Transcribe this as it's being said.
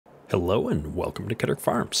Hello and welcome to Ketter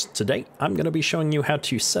Farms. Today I'm going to be showing you how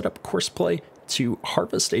to set up CoursePlay to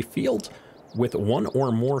harvest a field with one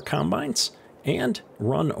or more combines and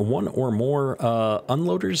run one or more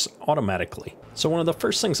unloaders automatically. So one of the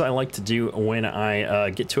first things I like to do when I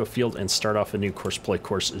get to a field and start off a new CoursePlay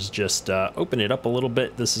course is just open it up a little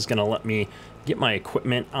bit. This is going to let me get my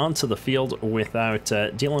equipment onto the field without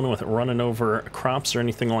dealing with running over crops or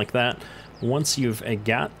anything like that. Once you've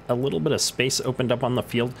got a little bit of space opened up on the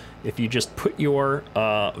field, if you just put your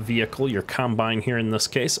vehicle, your combine here in this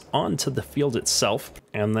case, onto the field itself,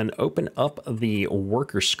 and then open up the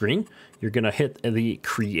worker screen, you're going to hit the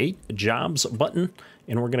Create Jobs button,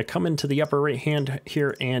 and we're going to come into the upper right hand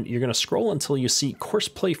here, and you're going to scroll until you see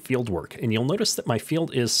CoursePlay Fieldwork. And you'll notice that my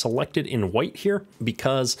field is selected in white here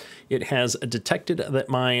because it has detected that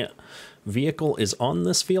my vehicle is on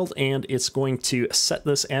this field, and it's going to set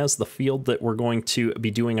this as the field that we're going to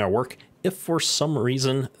be doing our work. If for some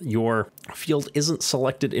reason your field isn't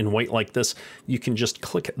selected in white like this, you can just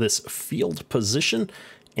click this field position,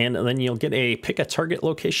 and then you'll get a pick a target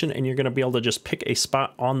location, and you're going to be able to just pick a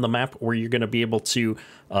spot on the map where you're going to be able to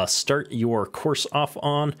start your course off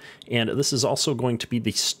on. And this is also going to be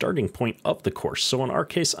the starting point of the course. So in our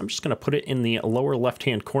case, I'm just going to put it in the lower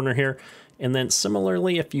left-hand corner here. And then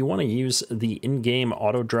similarly, if you want to use the in-game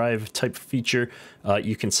auto drive type feature,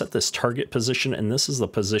 you can set this target position, and this is the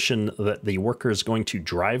position that the worker is going to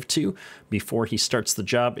drive to before he starts the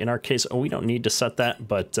job. In our case, we don't need to set that,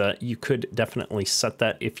 but you could definitely set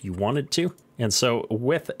that if you wanted to. And so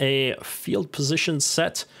with a field position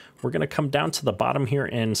set, we're going to come down to the bottom here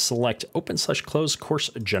and select open/close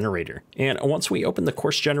course generator. And once we open the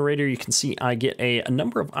course generator, you can see I get a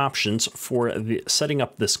number of options for setting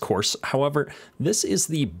up this course. However, this is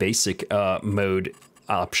the basic mode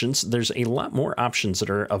options. There's a lot more options that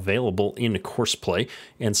are available in CoursePlay.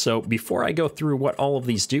 And so before I go through what all of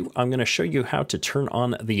these do, I'm going to show you how to turn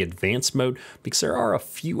on the advanced mode, because there are a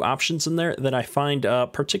few options in there that I find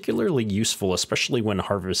particularly useful, especially when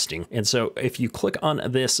harvesting. And so if you click on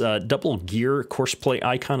this double gear CoursePlay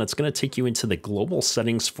icon, it's going to take you into the global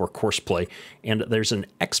settings for CoursePlay. And there's an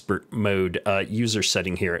expert mode user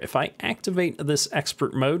setting here. If I activate this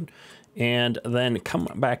expert mode, and then come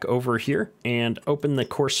back over here and open the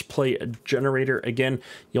CoursePlay generator again,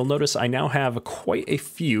 you'll notice I now have quite a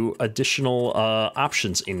few additional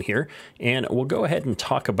options in here, and we'll go ahead and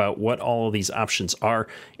talk about what all of these options are,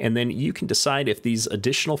 and then you can decide if these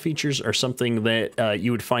additional features are something that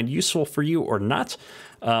you would find useful for you or not.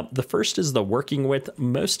 The first is the working width.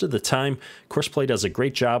 Most of the time, CoursePlay does a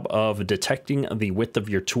great job of detecting the width of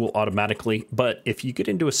your tool automatically, but if you get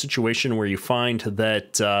into a situation where you find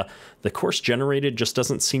that the course generated just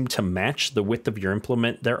doesn't seem to match the width of your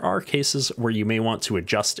implement, there are cases where you may want to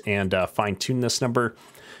adjust and fine-tune this number.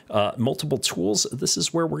 Multiple tools, this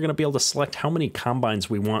is where we're going to be able to select how many combines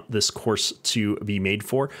we want this course to be made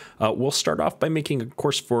for. We'll start off by making a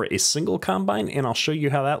course for a single combine, and I'll show you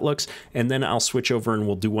how that looks, and then I'll switch over and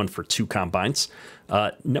we'll do one for 2 combines.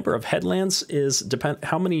 Number of headlands is depend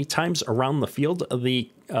how many times around the field the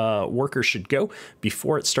worker should go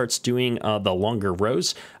before it starts doing the longer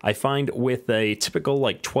rows. I find with a typical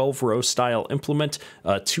like 12 row style implement,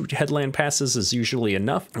 2 headland passes is usually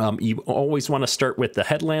enough. You always want to start with the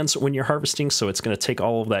headlands when you're harvesting, so it's going to take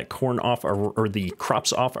all of that corn off or the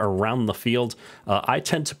crops off around the field. I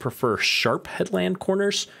tend to prefer sharp headland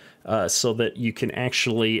corners, so that you can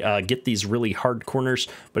actually get these really hard corners.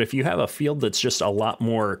 But if you have a field that's just a lot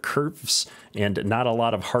more curves and not a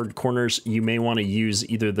lot of hard corners, you may want to use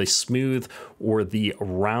either the smooth or the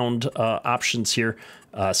round options here.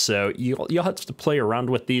 So you'll have to play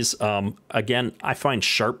around with these. Again, I find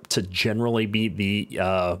sharp to generally be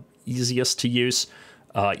the easiest to use.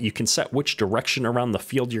 You can set which direction around the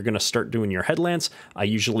field you're going to start doing your headlands. I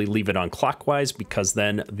usually leave it on clockwise because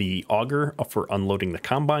then the auger for unloading the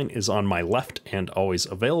combine is on my left and always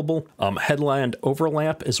available. Headland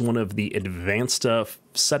overlap is one of the advanced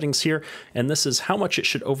settings here, and this is how much it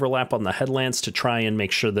should overlap on the headlands to try and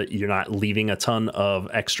make sure that you're not leaving a ton of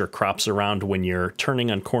extra crops around when you're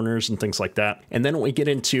turning on corners and things like that. And then we get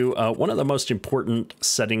into one of the most important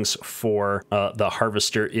settings for the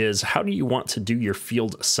harvester is how do you want to do your field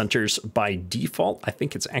centers by default. I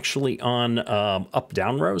think it's actually on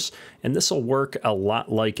up-down rows, and this will work a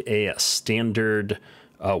lot like a standard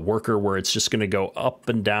worker where it's just going to go up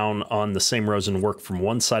and down on the same rows and work from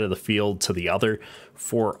one side of the field to the other.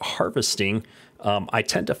 For harvesting, I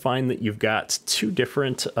tend to find that you've got two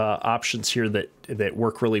different options here that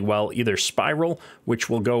work really well. Either spiral, which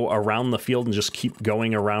will go around the field and just keep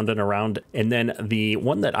going around and around. And then the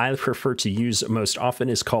one that I prefer to use most often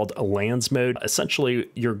is called lands mode. Essentially,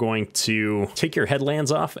 you're going to take your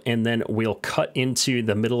headlands off and then we'll cut into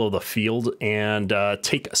the middle of the field and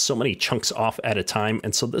take so many chunks off at a time.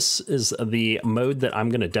 And so this is the mode that I'm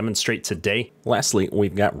going to demonstrate today. Lastly,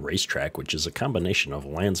 we've got racetrack, which is a combination of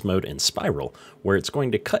lands mode and spiral, where it's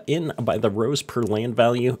going to cut in by the rows per land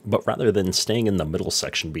value, but rather than staying in the middle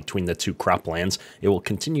section between the two croplands, it will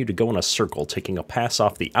continue to go in a circle, taking a pass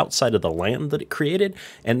off the outside of the land that it created,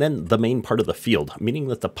 and then the main part of the field, meaning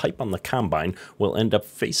that the pipe on the combine will end up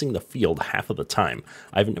facing the field half of the time.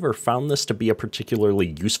 I've never found this to be a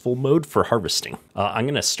particularly useful mode for harvesting. I'm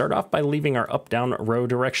going to start off by leaving our up-down row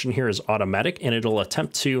direction here as automatic, and it'll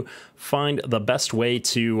attempt to find the best way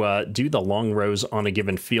to do the long rows on a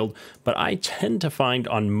given field, but I tend to find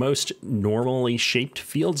on most normally shaped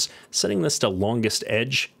fields, setting this to longest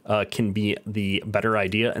edge can be the better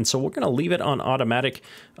idea, and so we're going to leave it on automatic.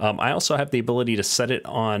 I also have the ability to set it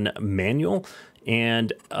on manual,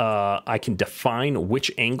 and I can define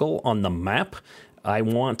which angle on the map I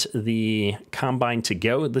want the combine to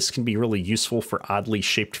go. This can be really useful for oddly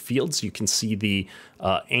shaped fields. You can see the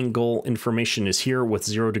angle information is here with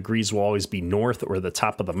 0 degrees will always be north or the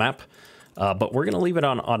top of the map. But we're going to leave it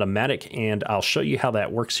on automatic, and I'll show you how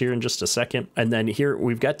that works here in just a second. And then here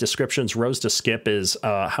we've got descriptions. Rows to skip is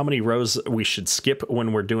how many rows we should skip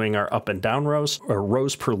when we're doing our up and down rows. Or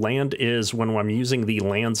rows per land is when I'm using the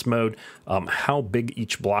lands mode, how big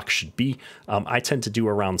each block should be. I tend to do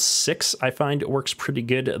around 6. I find it works pretty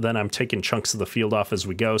good. Then I'm taking chunks of the field off as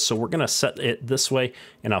we go. So we're going to set it this way,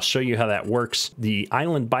 and I'll show you how that works. The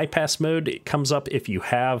island bypass mode, it comes up if you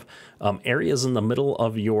have areas in the middle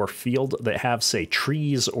of your field that have, say,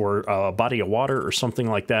 trees or a body of water or something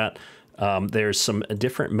like that. There's some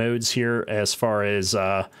different modes here as far as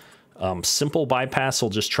simple bypass will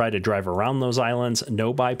just try to drive around those islands.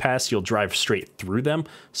 No bypass, you'll drive straight through them.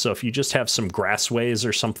 So if you just have some grassways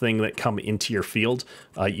or something that come into your field,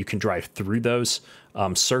 you can drive through those.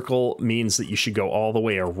 Circle means that you should go all the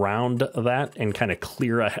way around that and kind of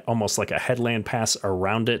clear almost like a headland pass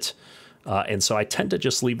around it. And so I tend to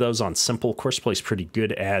just leave those on simple. CoursePlay is pretty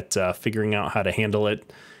good at figuring out how to handle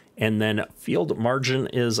it. And then field margin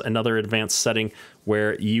is another advanced setting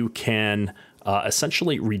where you can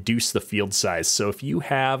essentially reduce the field size. So if you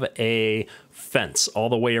have a fence all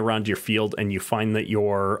the way around your field and you find that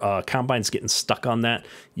your combine's getting stuck on that,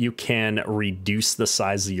 you can reduce the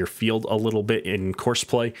size of your field a little bit in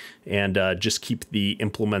CoursePlay and just keep the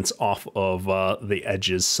implements off of the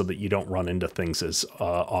edges so that you don't run into things as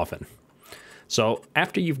often. So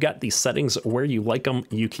after you've got these settings where you like them,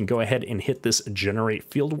 you can go ahead and hit this generate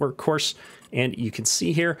fieldwork course. And you can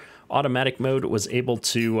see here, automatic mode was able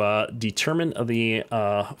to determine the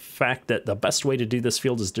fact that the best way to do this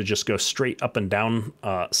field is to just go straight up and down.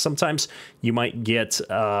 Sometimes you might get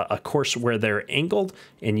a course where they're angled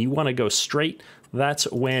and you want to go straight. That's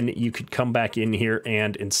when you could come back in here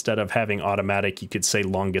and instead of having automatic, you could say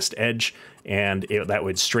longest edge, and that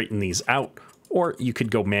would straighten these out. Or you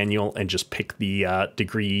could go manual and just pick the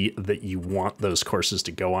degree that you want those courses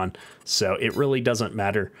to go on. So it really doesn't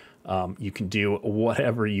matter. You can do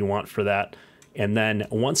whatever you want for that. And then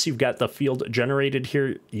once you've got the field generated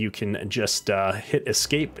here, you can just hit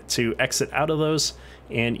escape to exit out of those.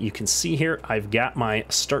 And you can see here, I've got my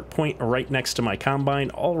start point right next to my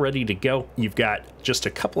combine, all ready to go. You've got just a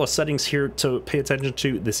couple of settings here to pay attention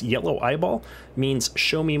to. This yellow eyeball means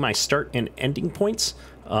show me my start and ending points.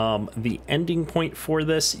 The ending point for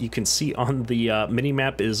this, you can see on the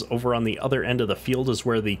mini-map, is over on the other end of the field is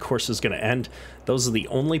where the course is going to end. Those are the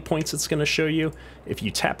only points it's going to show you. If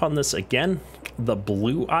you tap on this again, the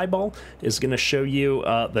blue eyeball is going to show you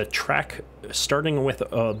the track starting with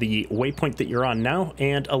the waypoint that you're on now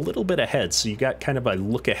and a little bit ahead. So you got kind of a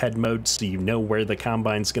look ahead mode so you know where the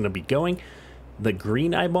combine's going to be going. The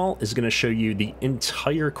green eyeball is going to show you the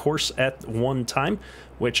entire course at one time,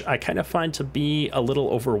 which I kind of find to be a little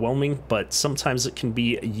overwhelming, but sometimes it can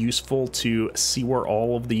be useful to see where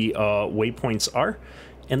all of the waypoints are.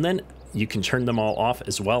 And then you can turn them all off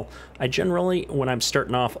as well. I generally, when I'm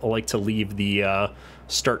starting off, I like to leave the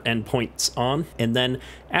start end points on. And then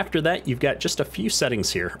after that, you've got just a few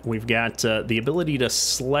settings here. We've got the ability to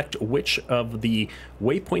select which of the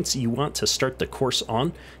waypoints you want to start the course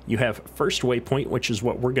on. You have first waypoint, which is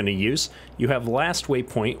what we're going to use. You have last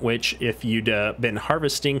waypoint, which if you'd been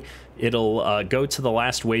harvesting, it'll go to the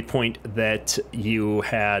last waypoint that you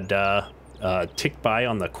had ticked by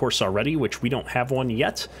on the course already, which we don't have one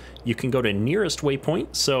yet. You can go to nearest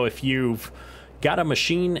waypoint. So if you've got a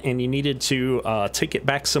machine and you needed to take it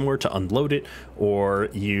back somewhere to unload it, or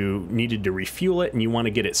you needed to refuel it and you want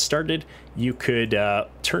to get it started, you could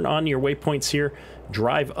turn on your waypoints here,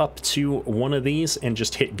 drive up to one of these and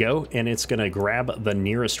just hit go, and it's going to grab the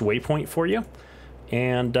nearest waypoint for you.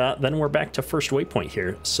 And then we're back to first waypoint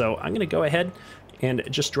here. So I'm going to go ahead and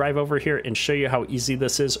just drive over here and show you how easy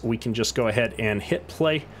this is. We can just go ahead and hit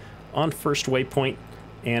play on first waypoint,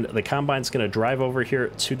 and the combine's going to drive over here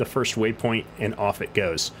to the first waypoint, and off it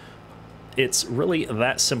goes. It's really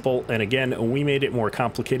that simple, and again, we made it more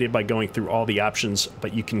complicated by going through all the options,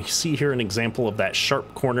 but you can see here an example of that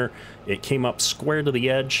sharp corner. It came up square to the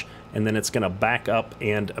edge, and then it's going to back up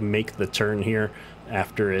and make the turn here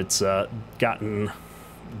after it's gotten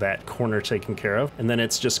that corner taken care of. And then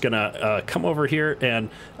it's just gonna come over here, and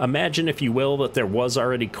imagine, if you will, that there was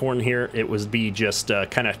already corn here. It would be just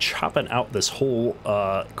kind of chopping out this whole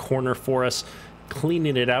corner for us,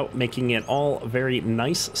 cleaning it out, making it all very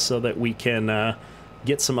nice so that we can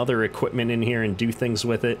get some other equipment in here and do things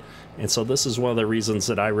with it. And so this is one of the reasons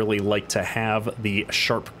that I really like to have the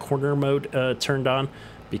sharp corner mode turned on,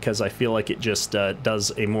 because I feel like it just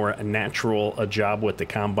does a more natural job with the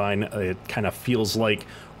combine. It kind of feels like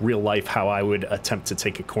real life how I would attempt to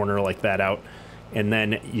take a corner like that out. And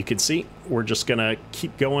then you can see we're just gonna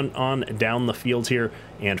keep going on down the field here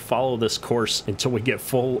and follow this course until we get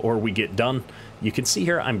full or we get done. You can see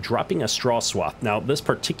here I'm dropping a straw swath. Now this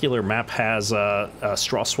particular map has a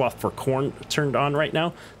straw swath for corn turned on right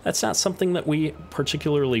now. That's not something that we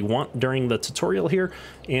particularly want during the tutorial here,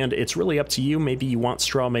 and it's really up to you. Maybe you want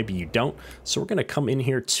straw, maybe you don't. So we're gonna come in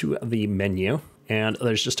here to the menu, and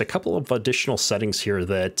there's just a couple of additional settings here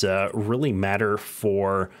that really matter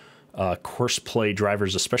for CoursePlay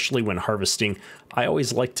drivers, especially when harvesting. I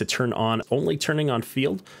always like to turn on only turning on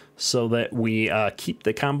field, so that we keep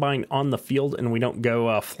the combine on the field and we don't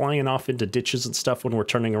go flying off into ditches and stuff when we're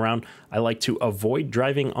turning around. I like to avoid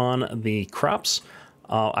driving on the crops,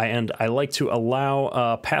 and I like to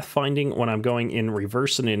allow pathfinding when I'm going in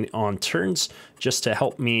reverse and in on turns, just to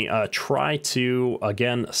help me try to,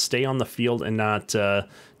 again, stay on the field and not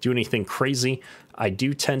do anything crazy. I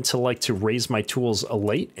do tend to like to raise my tools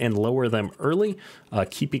late and lower them early.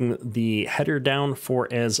 Keeping the header down for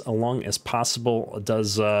as long as possible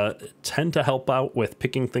does tend to help out with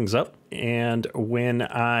picking things up. And when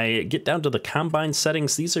I get down to the combine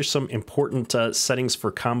settings, these are some important settings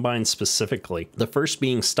for combine specifically. The first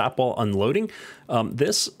being stop while unloading.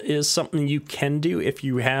 This is something you can do if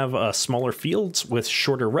you have smaller fields with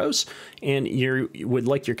shorter rows, and you would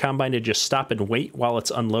like your combine to just stop and wait while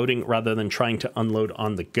it's unloading rather than trying to unload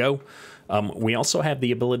on the go. We also have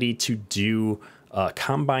the ability to do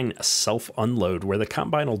combine self-unload, where the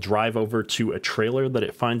combine will drive over to a trailer that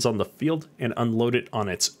it finds on the field and unload it on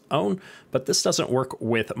its own. But this doesn't work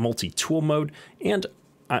with multi-tool mode, and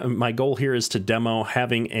my goal here is to demo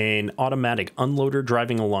having an automatic unloader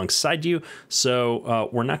driving alongside you. So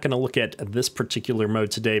we're not going to look at this particular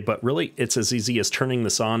mode today, but really it's as easy as turning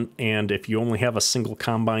this on, and if you only have a single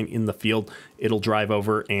combine in the field, it'll drive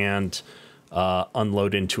over and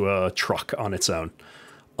unload into a truck on its own.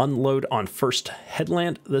 Unload on first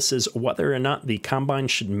headland. This is whether or not the combine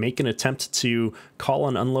should make an attempt to call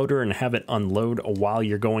an unloader and have it unload while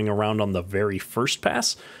you're going around on the very first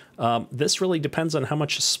pass. This really depends on how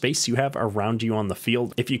much space you have around you on the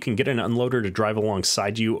field. If you can get an unloader to drive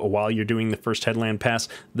alongside you while you're doing the first headland pass,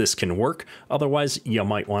 this can work. Otherwise, you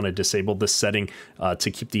might want to disable this setting to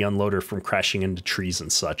keep the unloader from crashing into trees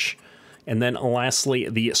and such. And then lastly,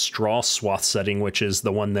 the straw swath setting, which is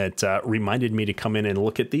the one that reminded me to come in and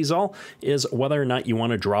look at these all, is whether or not you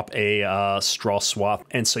want to drop a straw swath.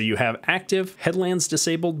 And so you have active, headlands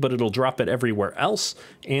disabled, but it'll drop it everywhere else,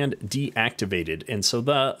 and deactivated. And so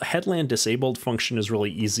the headland disabled function is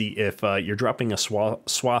really easy. If you're dropping a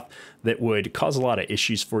swath that would cause a lot of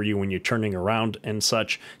issues for you when you're turning around and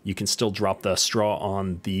such, you can still drop the straw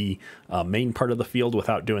on the main part of the field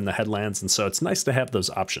without doing the headlands. And so it's nice to have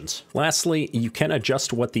those options. Lastly, you can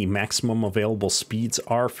adjust what the maximum available speeds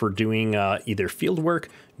are for doing either field work,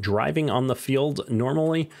 driving on the field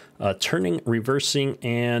normally, turning, reversing,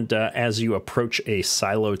 and as you approach a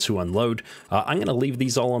silo to unload. I'm going to leave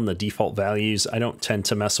these all on the default values. I don't tend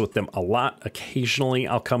to mess with them a lot. Occasionally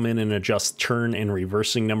I'll come in and adjust turn and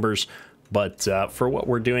reversing numbers, but for what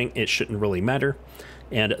we're doing, it shouldn't really matter.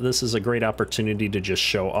 And this is a great opportunity to just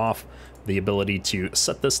show off the ability to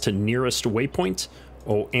set this to nearest waypoint.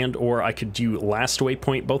 Oh, and or I could do last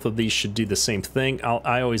waypoint. Both of these should do the same thing.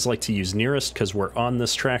 I always like to use nearest because we're on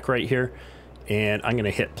this track right here. And I'm going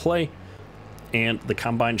to hit play, and the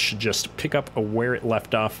combine should just pick up where it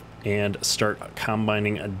left off and start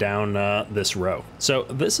combining down this row. So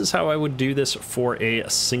this is how I would do this for a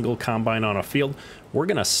single combine on a field. We're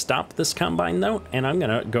gonna stop this combine though, and I'm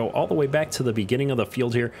gonna go all the way back to the beginning of the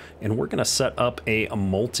field here, and we're gonna set up a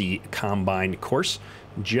multi-combine course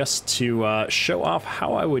just to show off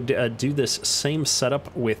how I would do this same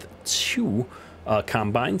setup with two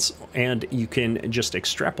combines, and you can just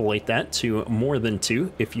extrapolate that to more than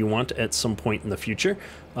two if you want at some point in the future.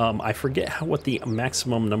 I forget what the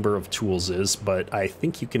maximum number of tools is, but I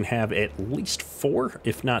think you can have at least 4,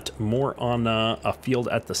 if not more, on a field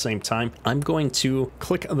at the same time. I'm going to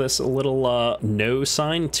click this little no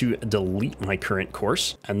sign to delete my current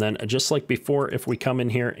course, and then just like before, if we come in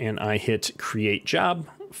here and I hit create job,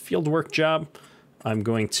 fieldwork job, I'm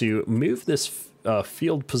going to move this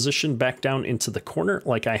field position back down into the corner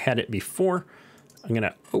like I had it before. I'm going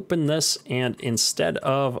to open this, and instead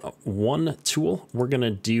of 1 tool, we're going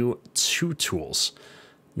to do 2 tools.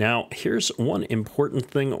 Now, here's one important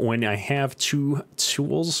thing when I have 2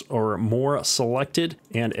 tools or more selected,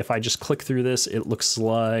 and if I just click through this, it looks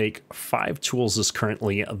like 5 tools is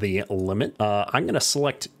currently the limit. I'm going to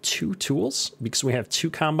select 2 tools because we have 2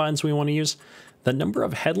 combines we want to use. The number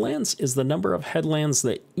of headlands is the number of headlands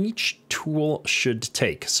that each tool should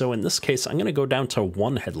take. So in this case, I'm going to go down to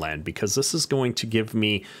 1 headland because this is going to give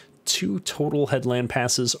me 2 total headland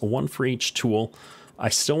passes, 1 for each tool. I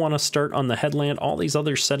still want to start on the headland. All these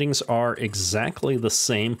other settings are exactly the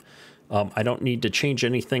same. I don't need to change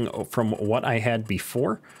anything from what I had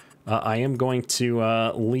before. I am going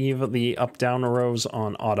to leave the up-down rows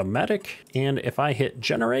on automatic, and if I hit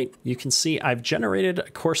generate, you can see I've generated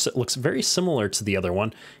a course that looks very similar to the other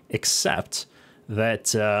one, except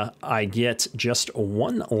that I get just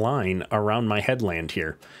 1 line around my headland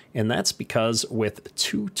here, and that's because with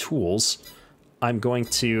 2 tools, I'm going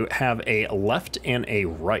to have a left and a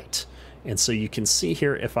right. And so you can see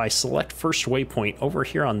here, if I select first waypoint over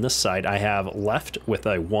here on this side, I have left with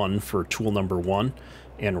a 1 for tool number 1,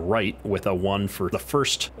 and right with a 1 for the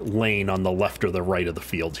first lane on the left or the right of the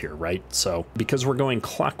field here, right? So because we're going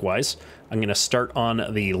clockwise, I'm going to start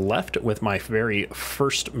on the left with my very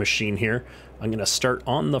first machine here. I'm going to start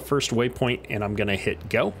on the first waypoint, and I'm going to hit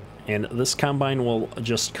go. And this combine will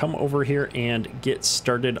just come over here and get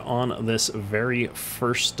started on this very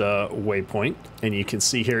first waypoint. And you can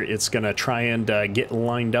see here, it's going to try and get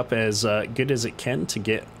lined up as good as it can to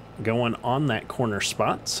get going on that corner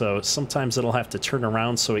spot. So sometimes it'll have to turn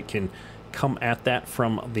around so it can come at that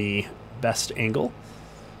from the best angle.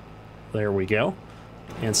 There we go.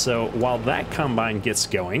 And so while that combine gets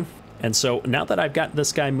going, and so now that I've got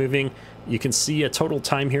this guy moving, you can see a total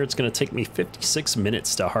time here. It's going to take me 56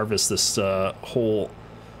 minutes to harvest this whole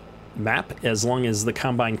map, as long as the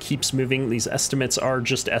combine keeps moving. These estimates are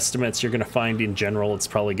just estimates. You're going to find in general it's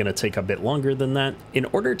probably going to take a bit longer than that. In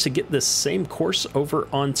order to get this same course over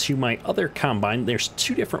onto my other combine, there's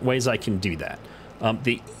 2 different ways I can do that.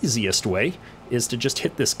 The easiest way is to just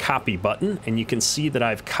hit this copy button, and you can see that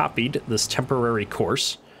I've copied this temporary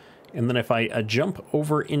course. And then if I jump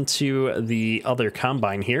over into the other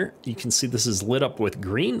combine here, you can see this is lit up with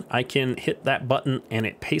green. I can hit that button and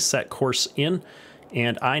it pastes that course in.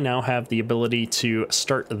 And I now have the ability to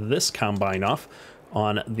start this combine off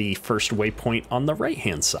on the first waypoint on the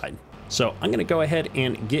right-hand side. So I'm going to go ahead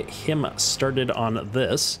and get him started on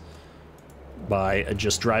this by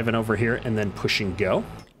just driving over here and then pushing go.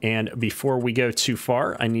 And before we go too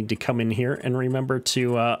far, I need to come in here and remember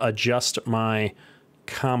to adjust my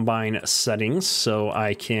combine settings so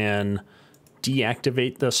I can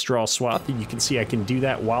deactivate the straw swath. You can see I can do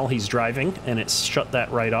that while he's driving, and it's shut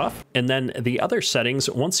that right off. And then the other settings,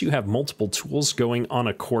 once you have multiple tools going on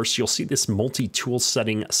a course, you'll see this multi-tool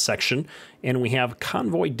setting section, and we have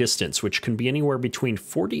convoy distance, which can be anywhere between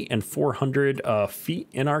 40 and 400 feet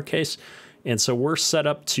in our case. And so we're set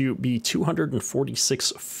up to be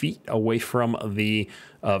 246 feet away from the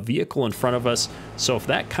vehicle in front of us. So if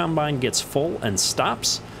that combine gets full and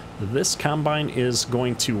stops, this combine is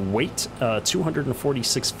going to wait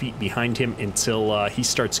 246 feet behind him until he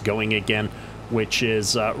starts going again, which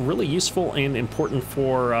is really useful and important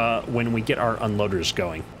for when we get our unloaders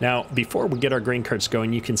going. Now, before we get our grain carts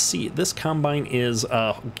going, you can see this combine is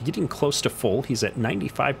getting close to full. He's at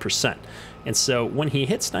 95%. And so when he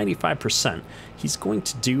hits 95%, he's going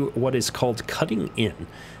to do what is called cutting in.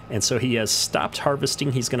 And so he has stopped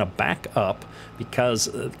harvesting. He's going to back up because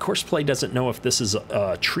CoursePlay doesn't know if this is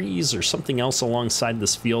trees or something else alongside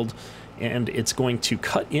this field, and it's going to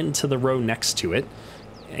cut into the row next to it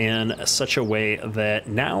in such a way that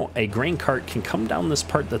now a grain cart can come down this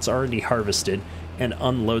part that's already harvested and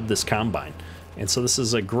unload this combine. And so this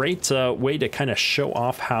is a great way to kind of show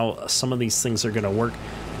off how some of these things are going to work.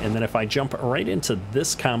 And then if I jump right into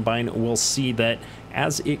this combine, we'll see that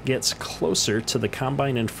as it gets closer to the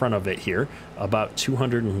combine in front of it here, about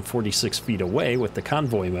 246 feet away with the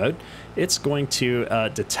convoy mode, it's going to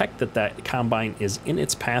detect that that combine is in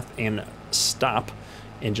its path and stop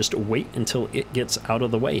and just wait until it gets out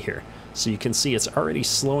of the way here. So you can see it's already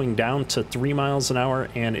slowing down to 3 miles an hour,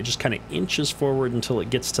 and it just kind of inches forward until it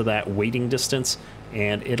gets to that waiting distance,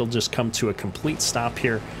 and it'll just come to a complete stop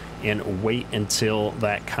here and wait until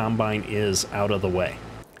that combine is out of the way.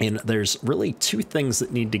 And there's really two things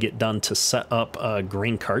that need to get done to set up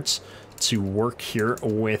grain carts to work here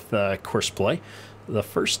with CoursePlay. The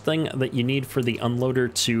first thing that you need for the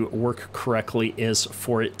unloader to work correctly is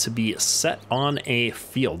for it to be set on a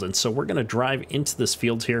field. And so we're going to drive into this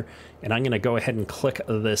field here, and I'm going to go ahead and click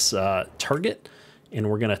this target, and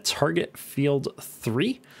we're going to target field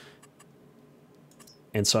 3.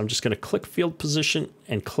 And so I'm just going to click field position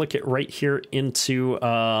and click it right here into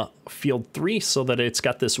field 3 so that it's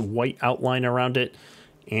got this white outline around it.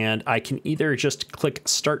 And I can either just click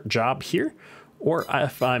start job here, or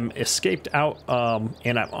if I'm escaped out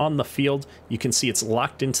and I'm on the field, you can see it's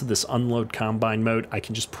locked into this unload combine mode. I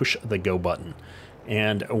can just push the go button.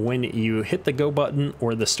 And when you hit the go button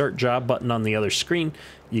or the start job button on the other screen,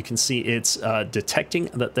 you can see it's detecting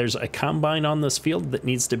that there's a combine on this field that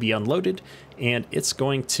needs to be unloaded, and it's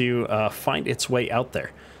going to find its way out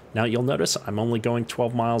there. Now you'll notice I'm only going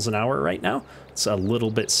 12 miles an hour right now. It's a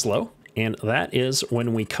little bit slow. And that is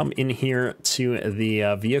when we come in here to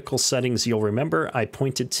the vehicle settings. You'll remember I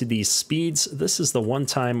pointed to these speeds. This is the one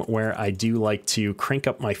time where I do like to crank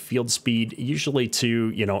up my field speed, usually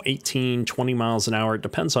to, 18, 20 miles an hour. It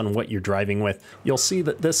depends on what you're driving with. You'll see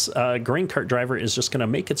that this grain cart driver is just going to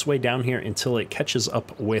make its way down here until it catches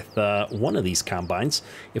up with one of these combines.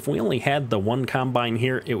 If we only had the one combine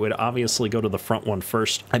here, it would obviously go to the front one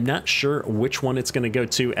first. I'm not sure which one it's going to go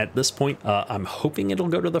to at this point. I'm hoping it'll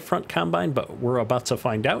go to the front combine, but we're about to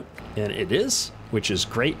find out, and it is, which is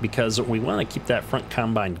great because we want to keep that front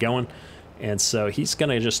combine going. And so he's going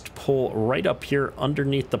to just pull right up here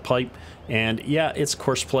underneath the pipe, and yeah, it's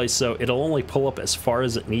CoursePlay, so it'll only pull up as far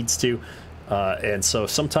as it needs to. And so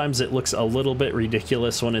sometimes it looks a little bit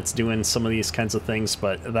ridiculous when it's doing some of these kinds of things,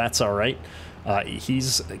 but that's all right.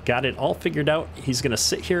 He's got it all figured out. He's going to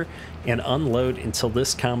sit here and unload until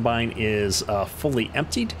this combine is fully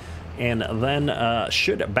emptied, and then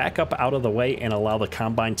should back up out of the way and allow the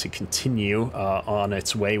combine to continue on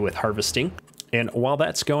its way with harvesting. And while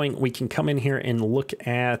that's going, we can come in here and look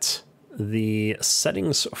at the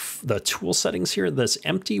settings, the tool settings here. This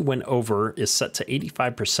empty when over is set to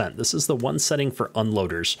 85%. This is the one setting for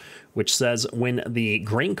unloaders, which says when the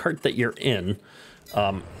grain cart that you're in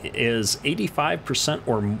is 85%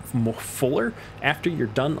 or more fuller after you're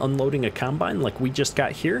done unloading a combine like we just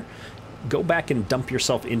got here, go back and dump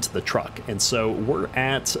yourself into the truck. And so we're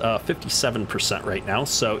at 57% right now,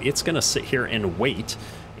 so it's going to sit here and wait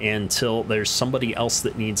until there's somebody else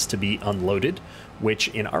that needs to be unloaded, which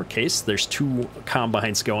in our case there's 2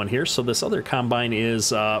 combines going here, so this other combine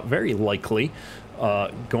is very likely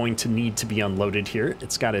going to need to be unloaded here.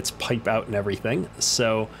 It's got its pipe out and everything,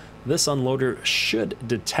 so this unloader should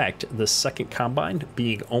detect the second combine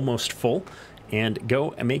being almost full and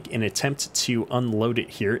go and make an attempt to unload it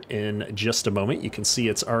here in just a moment. You can see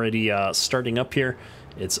it's already starting up here.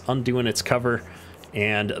 It's undoing its cover,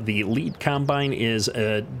 and the lead combine is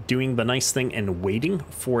doing the nice thing and waiting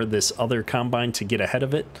for this other combine to get ahead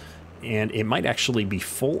of it, and it might actually be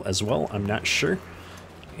full as well, I'm not sure.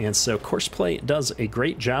 And so CoursePlay does a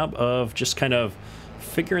great job of just kind of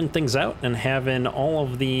figuring things out and having all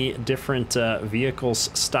of the different vehicles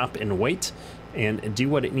stop and wait and do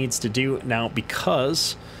what it needs to do. Now,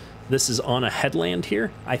 because this is on a headland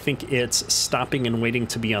here, I think it's stopping and waiting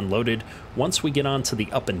to be unloaded. Once we get onto the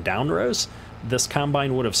up and down rows, this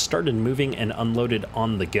combine would have started moving and unloaded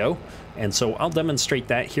on the go. And so I'll demonstrate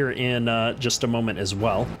that here in just a moment as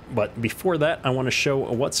well. But before that, I want to show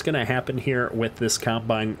what's going to happen here with this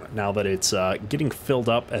combine now that it's getting filled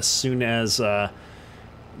up. As soon as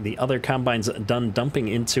the other combine's done dumping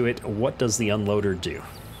into it, what does the unloader do?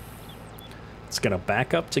 It's going to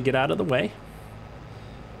back up to get out of the way.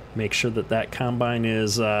 Make sure that that combine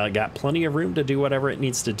is got plenty of room to do whatever it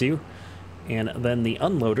needs to do. And then the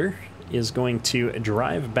unloader is going to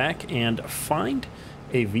drive back and find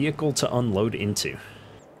a vehicle to unload into.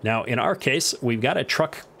 Now, in our case, we've got a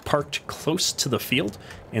truck parked close to the field,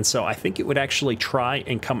 and so I think it would actually try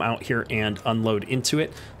and come out here and unload into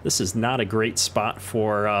it. This is not a great spot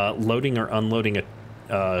for loading or unloading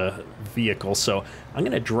a vehicle, so I'm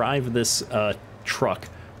going to drive this truck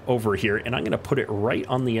over here, and I'm going to put it right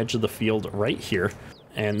on the edge of the field right here.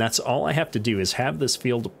 And that's all I have to do is have this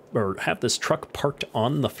field, or have this truck parked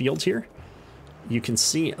on the field here. You can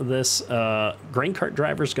see this grain cart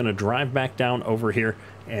driver is going to drive back down over here,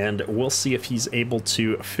 and we'll see if he's able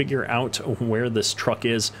to figure out where this truck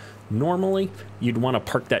is. Normally, you'd want to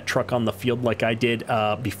park that truck on the field like I did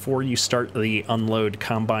before you start the unload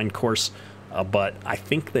combine course, but I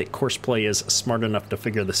think that CoursePlay is smart enough to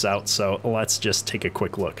figure this out, so let's just take a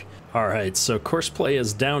quick look. All right, so CoursePlay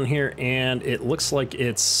is down here, and it looks like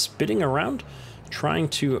it's spinning around, trying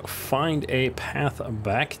to find a path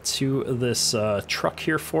back to this truck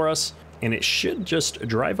here for us, and it should just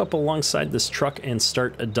drive up alongside this truck and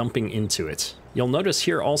start dumping into it. You'll notice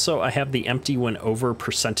here also I have the empty when over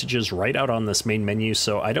percentages right out on this main menu,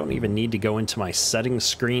 so I don't even need to go into my settings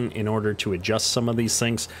screen in order to adjust some of these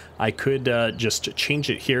things. I could just change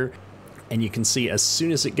it here, and you can see as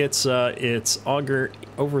soon as it gets its auger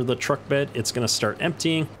over the truck bed, it's going to start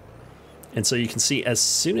emptying. And so you can see as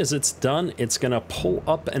soon as it's done, it's going to pull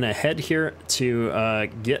up and ahead here to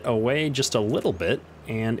get away just a little bit,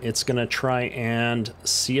 and it's going to try and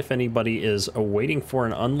see if anybody is waiting for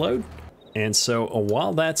an unload. And so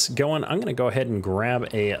while that's going, I'm going to go ahead and grab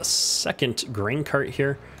a second grain cart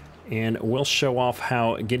here, and we'll show off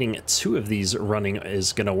how getting two of these running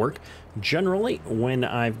is going to work. Generally, when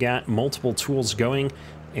I've got multiple tools going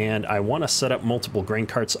and I want to set up multiple grain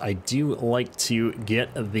carts, I do like to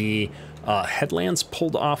get the headlands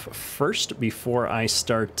pulled off first before I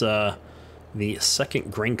start the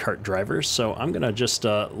second grain cart driver. So I'm going to just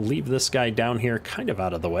leave this guy down here kind of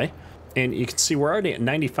out of the way. And you can see we're already at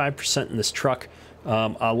 95% in this truck.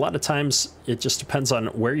 A lot of times it just depends on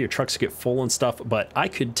where your trucks get full and stuff, but I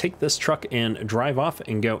could take this truck and drive off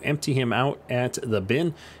and go empty him out at the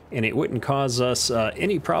bin, and it wouldn't cause us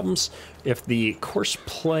any problems. If the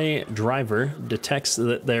CoursePlay driver detects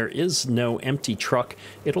that there is no empty truck,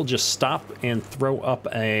 it'll just stop and throw up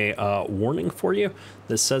a warning for you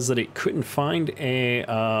that says that it couldn't find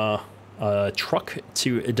a truck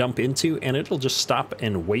to dump into, and it'll just stop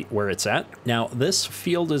and wait where it's at. Now, this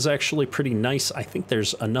field is actually pretty nice. I think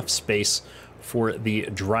there's enough space for the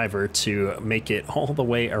driver to make it all the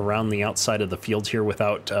way around the outside of the field here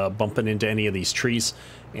without bumping into any of these trees.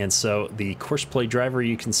 And so the CoursePlay driver,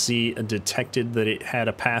 you can see, detected that it had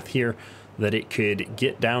a path here that it could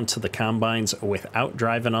get down to the combines without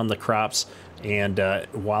driving on the crops and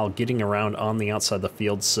while getting around on the outside of the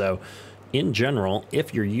field. So in general,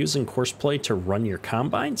 if you're using CoursePlay to run your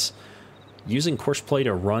combines, using CoursePlay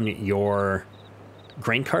to run your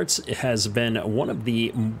grain carts has been one of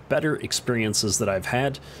the better experiences that I've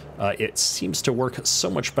had. It seems to work so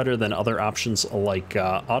much better than other options like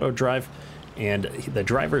auto drive, and the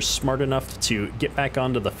driver's smart enough to get back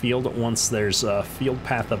onto the field once there's a field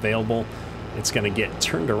path available. It's going to get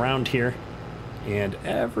turned around here, and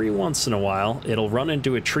every once in a while it'll run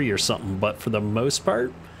into a tree or something, but for the most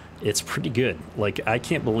part, it's pretty good. Like, I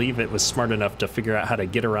can't believe it was smart enough to figure out how to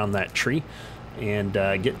get around that tree and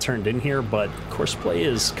get turned in here, but CoursePlay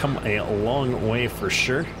has come a long way for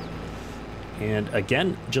sure. And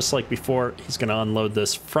again, just like before, he's going to unload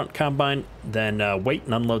this front combine, then wait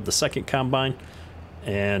and unload the second combine.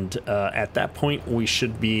 And at that point, we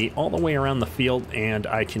should be all the way around the field, and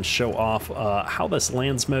I can show off how this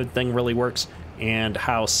lands mode thing really works and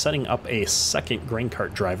how setting up a second grain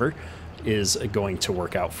cart driver is going to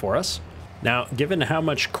work out for us. Now, given how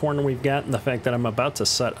much corn we've got and the fact that I'm about to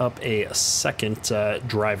set up a second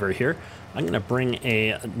driver here, I'm going to bring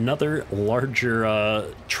another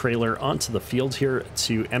larger trailer onto the field here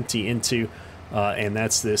to empty into, and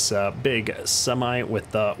that's this big semi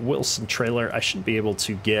with the Wilson trailer. I should be able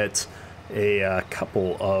to get a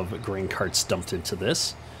couple of grain carts dumped into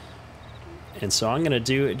this. And so I'm going to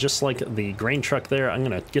do just like the grain truck there. I'm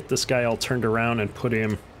going to get this guy all turned around and put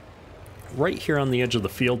him right here on the edge of the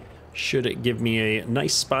field. Should it give me a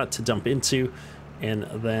nice spot to dump into, and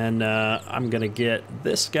then I'm gonna get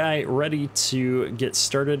this guy ready to get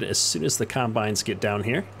started as soon as the combines get down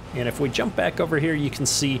here. And if we jump back over here, you can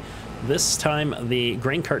see this time the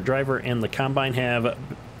grain cart driver and the combine have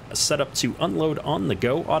set up to unload on the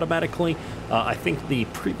go automatically. I think the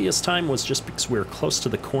previous time was just because we were close to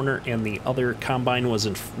the corner and the other combine was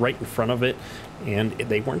right in front of it, and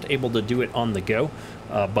they weren't able to do it on the go.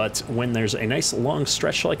 But when there's a nice long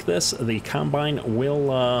stretch like this, the combine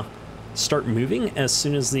will start moving as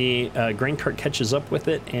soon as the grain cart catches up with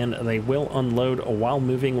it, and they will unload while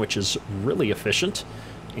moving, which is really efficient.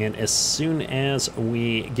 And as soon as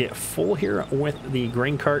we get full here with the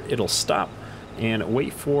grain cart, it'll stop and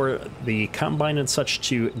wait for the combine and such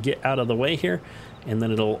to get out of the way here, and then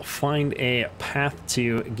it'll find a path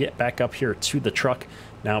to get back up here to the truck.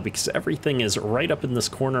 Now, because everything is right up in this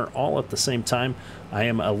corner all at the same time, I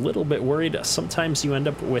am a little bit worried. Sometimes you end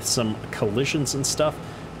up with some collisions and stuff,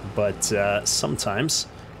 but sometimes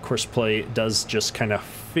CoursePlay does just kind of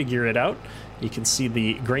figure it out. You can see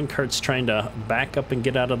the grain cart's trying to back up and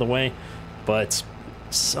get out of the way, but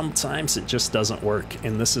sometimes it just doesn't work.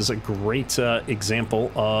 And this is a great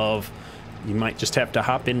example of you might just have to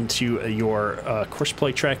hop into your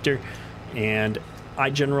CoursePlay tractor, and I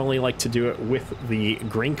generally like to do it with the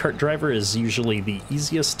grain cart driver. Is usually the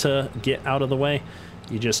easiest to get out of the way.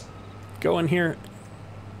 You just go in here,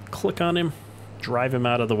 click on him, drive him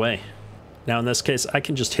out of the way. Now in this case, I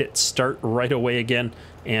can just hit start right away again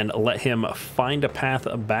and let him find a path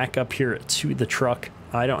back up here to the truck.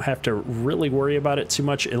 I don't have to really worry about it too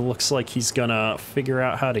much. It looks like he's gonna figure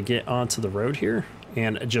out how to get onto the road here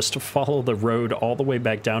and just follow the road all the way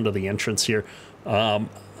back down to the entrance here.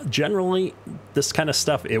 Generally, this kind of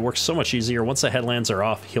stuff, it works so much easier. Once the headlands are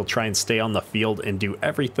off, he'll try and stay on the field and do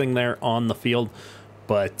everything there on the field.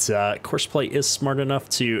 But CoursePlay is smart enough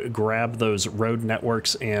to grab those road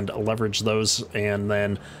networks and leverage those, and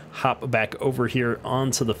then hop back over here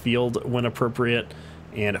onto the field when appropriate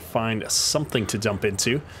and find something to dump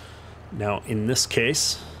into. Now, in this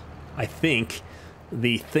case, I think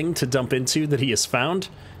the thing to dump into that he has found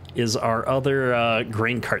is our other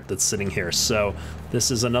grain cart that's sitting here. So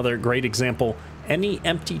this is another great example. Any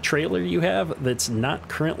empty trailer you have that's not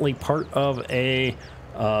currently part of a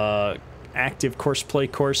active CoursePlay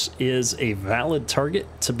course is a valid target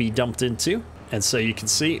to be dumped into. And so you can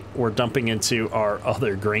see we're dumping into our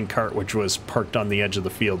other grain cart, which was parked on the edge of the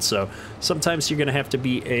field. So sometimes you're going to have to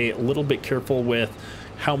be a little bit careful with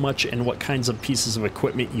how much and what kinds of pieces of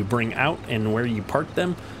equipment you bring out and where you park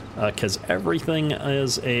them, because everything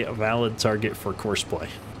is a valid target for CoursePlay.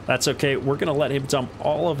 That's okay. We're going to let him dump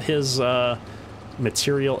all of his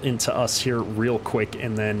material into us here real quick,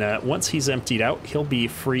 and then once he's emptied out, he'll be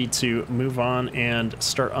free to move on and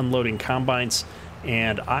start unloading combines,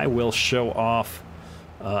 and I will show off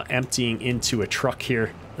emptying into a truck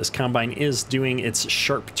here. This combine is doing its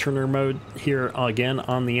sharp turner mode here again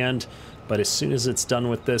on the end, but as soon as it's done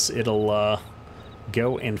with this, it'll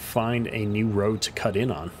go and find a new road to cut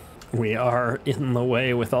in on. We are in the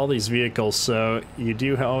way with all these vehicles, so you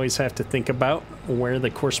do always have to think about where the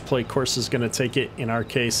CoursePlay course is going to take it. In our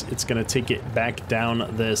case, it's going to take it back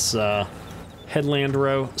down this headland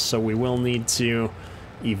row, so we will need to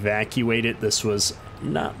evacuate it. This was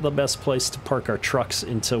not the best place to park our trucks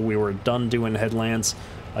until we were done doing headlands.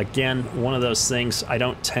 Again, one of those things, I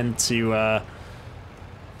don't tend to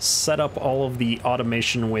set up all of the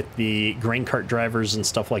automation with the grain cart drivers and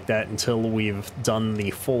stuff like that until we've done the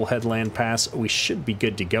full headland pass. We should be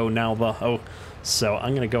good to go now though, so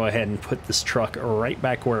I'm going to go ahead and put this truck right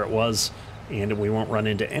back where it was, and we won't run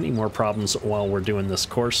into any more problems while we're doing this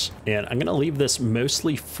course. And I'm going to leave this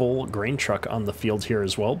mostly full grain truck on the field here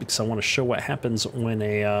as well, because I want to show what happens when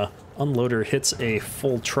a unloader hits a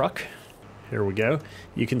full truck. Here we go.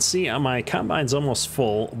 You can see my combine's almost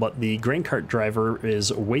full, but the grain cart driver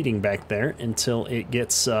is waiting back there until it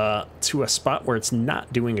gets to a spot where it's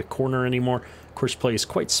not doing a corner anymore. CoursePlay is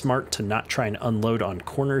quite smart to not try and unload on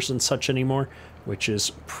corners and such anymore, which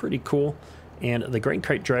is pretty cool. And the grain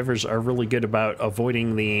cart drivers are really good about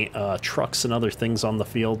avoiding the trucks and other things on the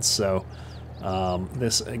field, so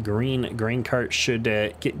this green grain cart should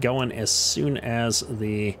get going as soon as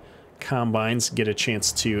the combines get a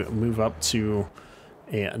chance to move up to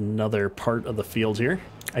another part of the field here.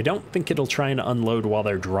 I don't think it'll try and unload while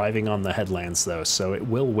they're driving on the headlands though, so it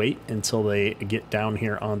will wait until they get down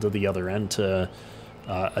here onto the other end to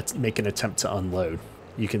make an attempt to unload.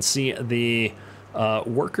 You can see the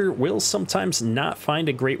worker will sometimes not find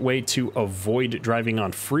a great way to avoid driving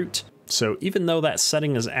on fruit. So even though that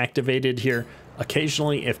setting is activated here,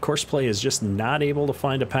 occasionally if CoursePlay is just not able to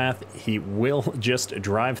find a path, he will just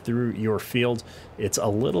drive through your field. It's a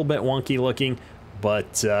little bit wonky looking,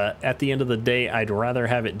 but at the end of the day, I'd rather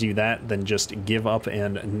have it do that than just give up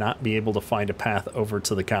and not be able to find a path over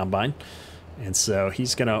to the combine. And so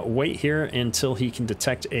he's gonna wait here until he can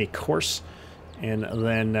detect a course, and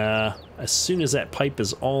then as soon as that pipe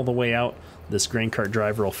is all the way out, this grain cart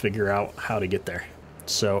driver will figure out how to get there.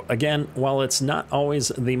 So again, while it's not always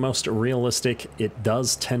the most realistic, it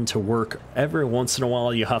does tend to work. Every once in a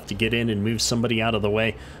while you have to get in and move somebody out of the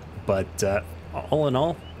way, but all in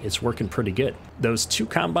all, it's working pretty good. Those two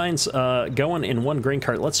combines going in one grain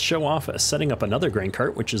cart. Let's show off setting up another grain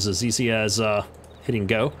cart, which is as easy as hitting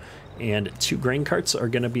go. And two grain carts are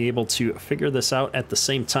going to be able to figure this out at the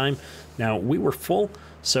same time. Now, we were full,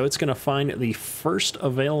 so it's going to find the first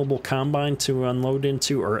available combine to unload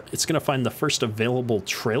into, or it's going to find the first available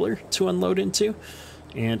trailer to unload into.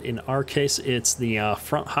 And in our case, it's the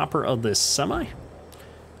front hopper of this semi.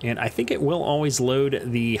 And I think it will always load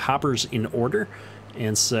the hoppers in order.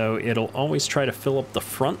 And so it'll always try to fill up the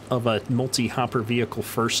front of a multi-hopper vehicle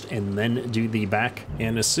first and then do the back.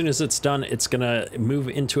 And as soon as it's done, it's gonna move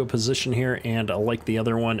into a position here and, like the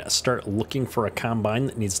other one, start looking for a combine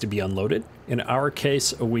that needs to be unloaded. In our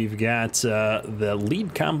case, we've got the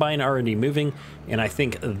lead combine already moving, and I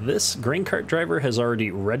think this grain cart driver has already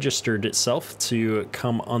registered itself to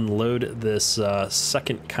come unload this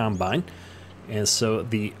second combine. And so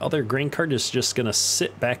the other grain cart is just going to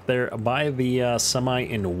sit back there by the semi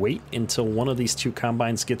and wait until one of these two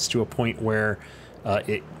combines gets to a point where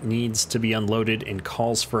it needs to be unloaded and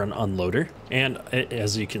calls for an unloader. And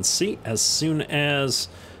as you can see, as soon as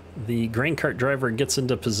the grain cart driver gets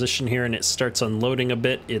into position here and it starts unloading a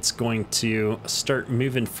bit, it's going to start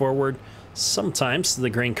moving forward. Sometimes the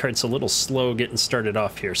grain cart's a little slow getting started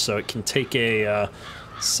off here, so it can take a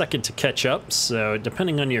second to catch up. So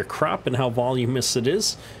depending on your crop and how voluminous it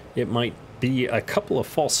is, it might be a couple of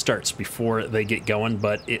false starts before they get going,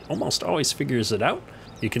 but it almost always figures it out.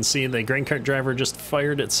 You can see the grain cart driver just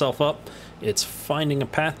fired itself up. It's finding a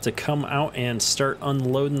path to come out and start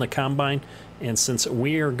unloading the combine. And since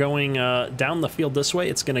we are going down the field this way,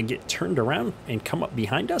 it's going to get turned around and come up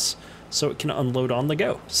behind us so it can unload on the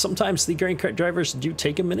go. Sometimes the grain cart drivers do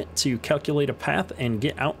take a minute to calculate a path and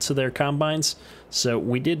get out to their combines. So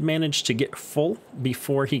we did manage to get full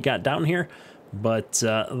before he got down here, but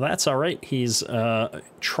that's all right. He's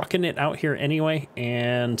trucking it out here anyway,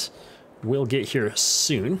 and we'll get here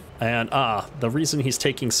soon. And the reason he's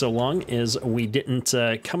taking so long is we didn't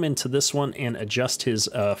come into this one and adjust his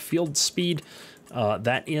field speed.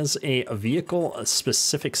 That is a vehicle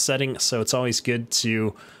specific setting, so it's always good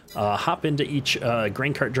to hop into each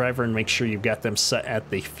grain cart driver and make sure you've got them set at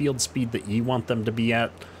the field speed that you want them to be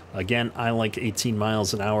at. Again, I like 18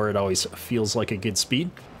 miles an hour. It always feels like a good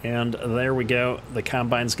speed. And there we go. The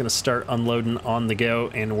combine's going to start unloading on the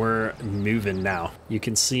go, and we're moving now. You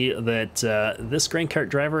can see that this grain cart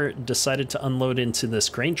driver decided to unload into this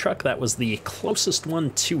grain truck. That was the closest one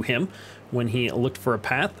to him when he looked for a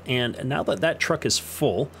path. And now that that truck is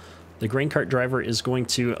full, the grain cart driver is going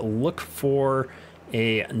to look for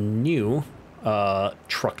a new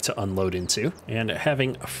truck to unload into, and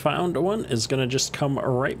having found one is going to just come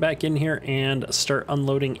right back in here and start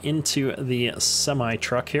unloading into the semi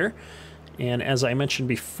truck here. And as I mentioned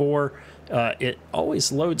before, it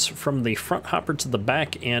always loads from the front hopper to the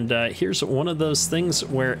back, and here's one of those things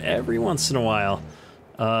where every once in a while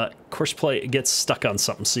CoursePlay gets stuck on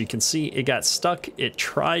something. So you can see it got stuck. It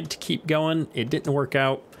tried to keep going, it didn't work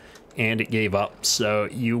out, and it gave up. So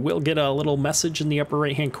you will get a little message in the upper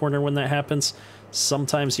right hand corner when that happens.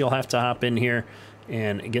 Sometimes you'll have to hop in here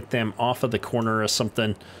and get them off of the corner or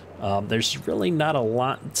something. There's really not a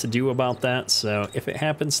lot to do about that, so if it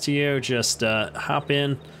happens to you, just hop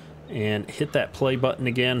in and hit that play button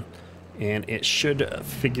again, and it should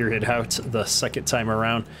figure it out the second time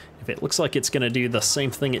around. If it looks like it's going to do the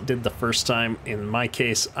same thing it did the first time, in my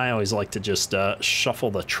case, I always like to just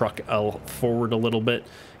shuffle the truck forward a little bit,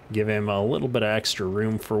 give him a little bit of extra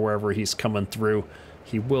room for wherever he's coming through.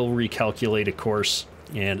 He will recalculate a course,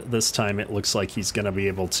 and this time it looks like he's going to be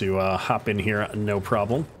able to hop in here no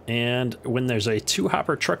problem. And when there's a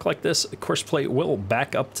two-hopper truck like this, CoursePlay will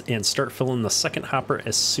back up and start filling the second hopper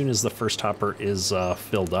as soon as the first hopper is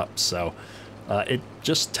filled up. So it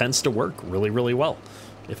just tends to work really, really well.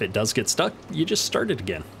 If it does get stuck, you just start it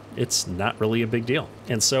again. It's not really a big deal.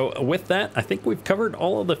 And so with that, I think we've covered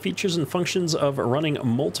all of the features and functions of running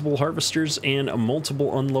multiple harvesters and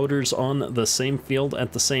multiple unloaders on the same field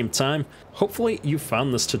at the same time. Hopefully you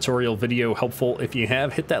found this tutorial video helpful. If you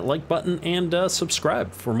have, hit that like button and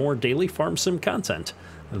subscribe for more daily farm sim content.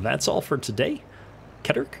 That's all for today.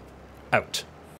 Kettering out.